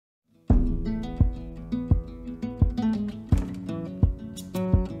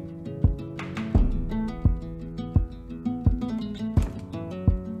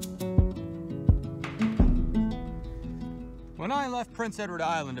Prince Edward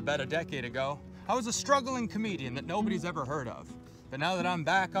Island about a decade ago, I was a struggling comedian that nobody's ever heard of. But now that I'm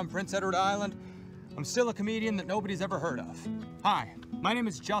back on Prince Edward Island, I'm still a comedian that nobody's ever heard of. Hi, my name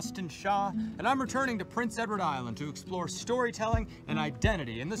is Justin Shaw, and I'm returning to Prince Edward Island to explore storytelling and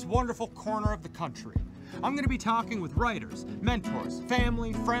identity in this wonderful corner of the country. I'm going to be talking with writers, mentors,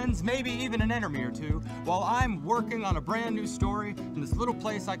 family, friends, maybe even an enemy or two, while I'm working on a brand new story in this little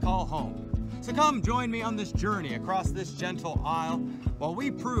place I call home. So come join me on this journey across this gentle isle while we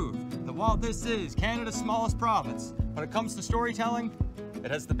prove that while this is Canada's smallest province, when it comes to storytelling,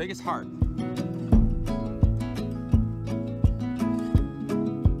 it has the biggest heart.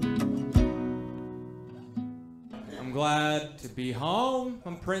 I'm glad to be home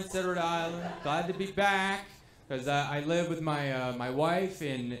on Prince Edward Island. Glad to be back because I live with my wife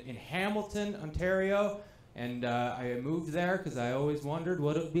in Hamilton, Ontario, and I moved there because I always wondered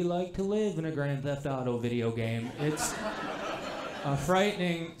what it would be like to live in a Grand Theft Auto video game. It's a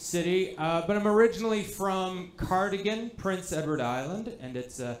frightening city, but I'm originally from Cardigan, Prince Edward Island, and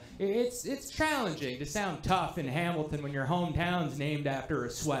it's challenging to sound tough in Hamilton when your hometown's named after a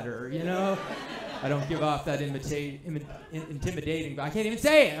sweater, you know? I don't give off that intimidating, but I can't even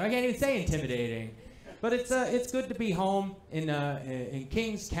say it. I can't even say intimidating. But it's good to be home in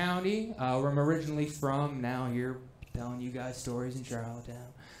Kings County, where I'm originally from. Now here telling you guys stories in Charlottetown.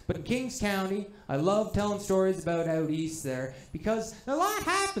 But in Kings County, I love telling stories about out east there because a lot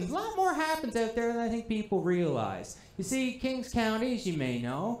more happens out there than I think people realize. You see, Kings County, as you may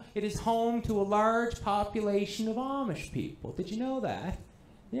know, it is home to a large population of Amish people. Did you know that?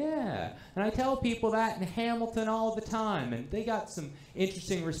 Yeah, and I tell people that in Hamilton all the time, and they got some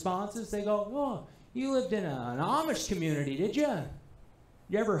interesting responses. They go, oh, you lived in an Amish community, did you?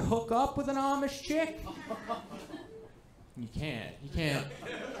 You ever hook up with an Amish chick? You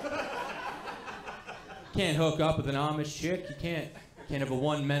can't hook up with an Amish chick. You can't have a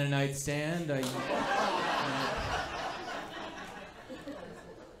one Mennonite stand.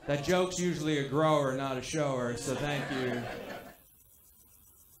 That joke's usually a grower, not a shower, so thank you.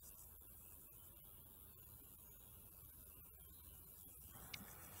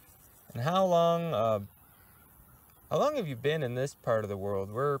 And how long have you been in this part of the world?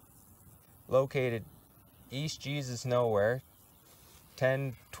 We're located East Jesus Nowhere,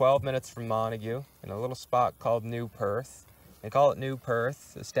 10, 12 minutes from Montague, in a little spot called New Perth. They call it New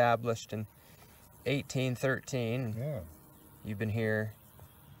Perth, established in 1813. Yeah. You've been here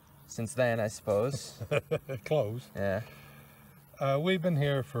since then, I suppose. Close. Yeah. We've been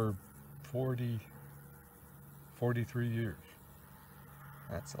here for 43 years.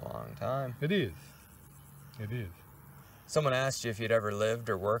 That's a long time. It is. It is. Someone asked you if you'd ever lived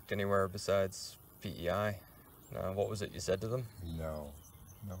or worked anywhere besides PEI. What was it you said to them? No.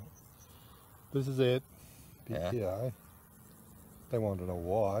 This is it. PEI. Yeah. They wanted to know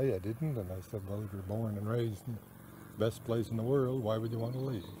why I didn't, and I said, well, if you're born and raised in the best place in the world, why would you want to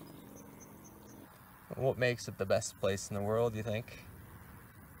leave? What makes it the best place in the world, you think?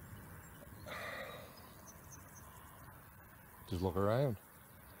 Just look around.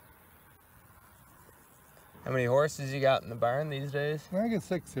 How many horses you got in the barn these days? I got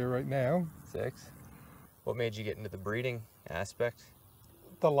 6 here right now. 6? What made you get into the breeding aspect?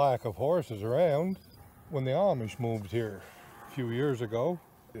 The lack of horses around. When the Amish moved here a few years ago,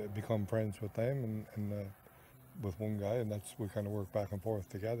 I become friends with them and with one guy, and we kind of work back and forth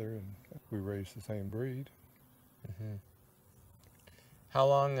together, and we raise the same breed. Mm-hmm. How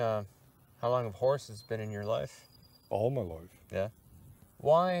long have horses been in your life? All my life. Yeah.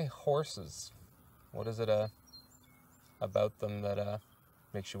 Why horses? What is it about them that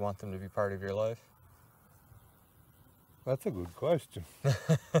makes you want them to be part of your life? That's a good question.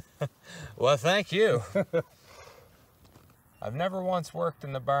 Well, thank you. I've never once worked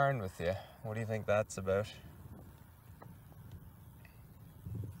in the barn with you. What do you think that's about?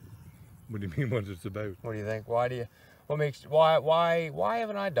 What do you mean what it's about? What do you think? Why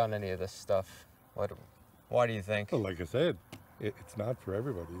haven't I done any of this stuff? Why do you think? Well, like I said, it's not for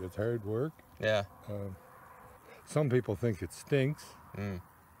everybody. It's hard work. Yeah. Some people think it stinks. Mm.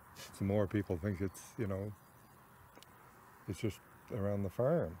 Some more people think it's, it's just around the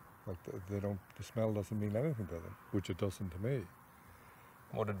farm. Like the smell doesn't mean anything to them, which it doesn't to me.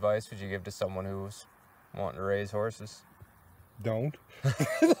 What advice would you give to someone who's wanting to raise horses? Don't.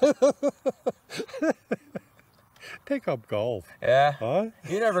 Take up golf. Yeah? Huh?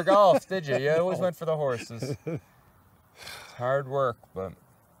 You never golfed, did you? You always went for the horses. It's hard work, but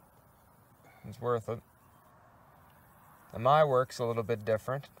it's worth it. And my work's a little bit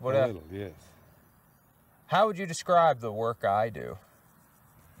different. A little, yes. How would you describe the work I do?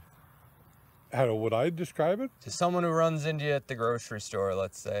 How would I describe it? To someone who runs into you at the grocery store,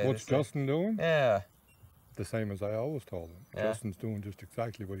 let's say. What's Justin doing? Yeah. The same as I always told him. Yeah. Justin's doing just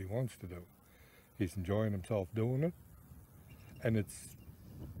exactly what he wants to do. He's enjoying himself doing it. And it's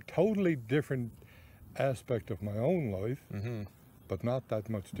totally different aspect of my own life, but not that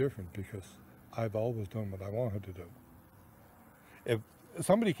much different because I've always done what I wanted to do. If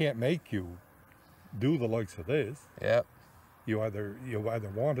somebody can't make you do the likes of this, Yep. you either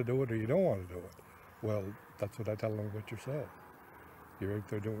want to do it or you don't want to do it. Well, that's what I tell them about yourself. You're out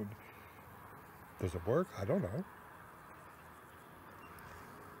there doing. Does it work? I don't know.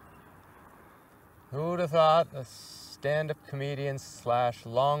 Who would have thought a stand-up comedian /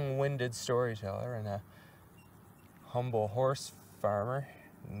 long-winded storyteller and a humble horse farmer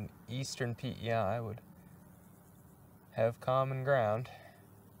in eastern PEI would have common ground.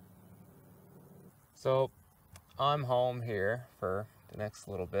 So I'm home here for the next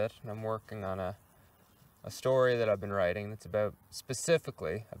little bit, and I'm working on a story that I've been writing that's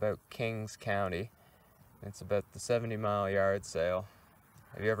specifically about Kings County. It's about the 70-mile yard sale.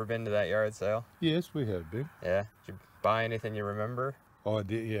 Have you ever been to that yard sale? Yes, we have been. Yeah? Did you buy anything you remember? Oh, I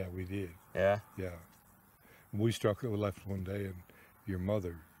did. Yeah, we did. Yeah? Yeah. We left one day, and your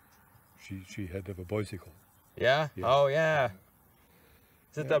mother, she had to have a bicycle. Yeah? Oh, yeah.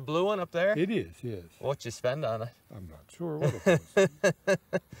 Is it that blue one up there? It is, yes. What'd you spend on it? I'm not sure what it was.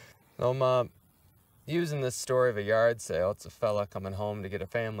 So I'm using this story of a yard sale. It's a fella coming home to get a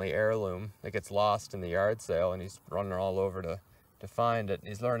family heirloom that gets lost in the yard sale, and he's running all over to find it.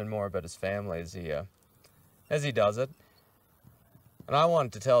 He's learning more about his family as he does it. And I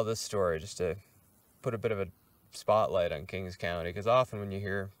wanted to tell this story just to put a bit of a spotlight on Kings County, because often when you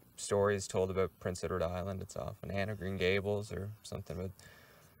hear stories told about Prince Edward Island, it's often Anne of Green Gables or something with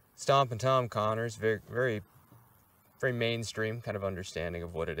Stompin' Tom Connors, very mainstream kind of understanding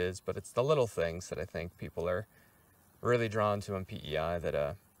of what it is, but it's the little things that I think people are really drawn to in PEI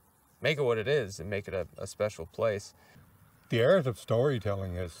that make it what it is and make it a special place. The art of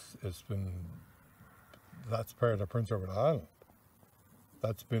storytelling has been, that's part of Prince Edward Island.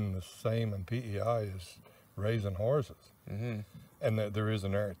 That's been the same in PEI as raising horses. And there is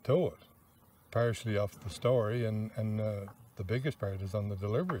an art to it, partially off the story, and the biggest part is on the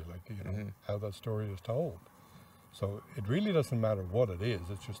delivery, like, you know, how that story is told. So it really doesn't matter what it is,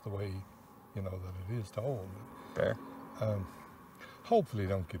 it's just the way, you know, that it is told. Fair. Hopefully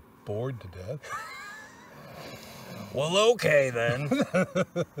don't get bored to death. Well, okay then.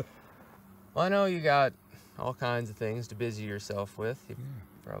 Well, I know you got all kinds of things to busy yourself with. You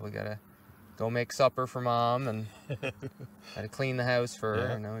probably gotta go make supper for Mom and gotta clean the house for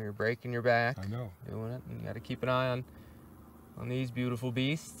her. I know you're breaking your back. I know. Doing it, and you gotta keep an eye on these beautiful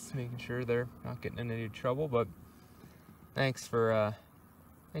beasts, making sure they're not getting into any trouble. But thanks for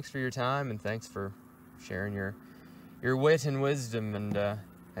your time, and thanks for sharing your wit and wisdom, and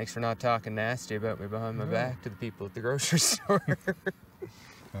thanks for not talking nasty about me behind my back to the people at the grocery store.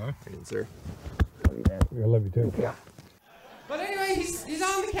 Huh? Good, sir. I love you too. Yeah. But anyway, he's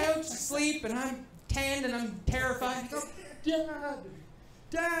on the couch asleep, and I'm tanned and I'm terrified. He goes,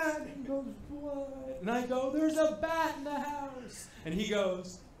 Dad! He goes, what? And I go, there's a bat in the house. And he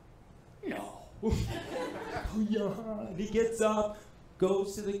goes, no. Oh, yeah. And he gets up,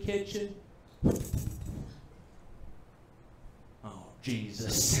 goes to the kitchen. Oh,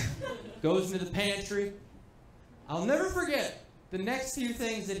 Jesus. Goes into the pantry. I'll never forget the next few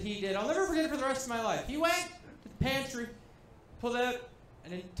things that he did. I'll never forget it for the rest of my life. He went to the pantry, pulled out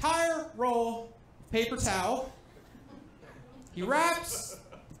an entire roll of paper towel. He wraps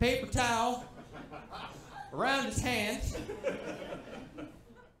the paper towel around his hand,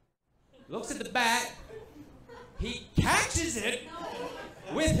 looks at the bat, he catches it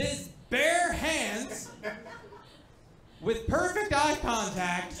with his bare hands, with perfect eye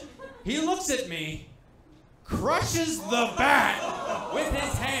contact. He looks at me, crushes the bat with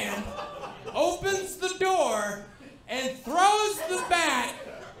his hand, opens the door, and throws the bat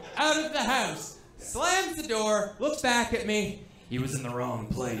out of the house. Slams the door, looks back at me. He was in the wrong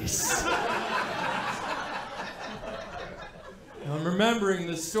place. I'm remembering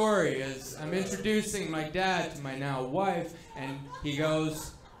the story as I'm introducing my dad to my now wife, and he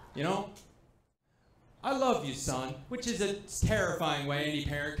goes, you know, I love you, son, which is a terrifying way any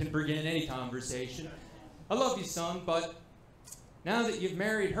parent can begin any conversation. I love you, son, but now that you've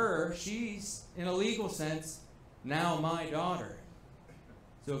married her, she's, in a legal sense, now my daughter.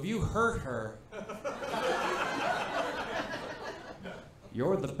 So if you hurt her,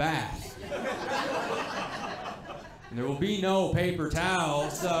 you're the bat. And there will be no paper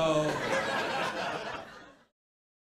towel, so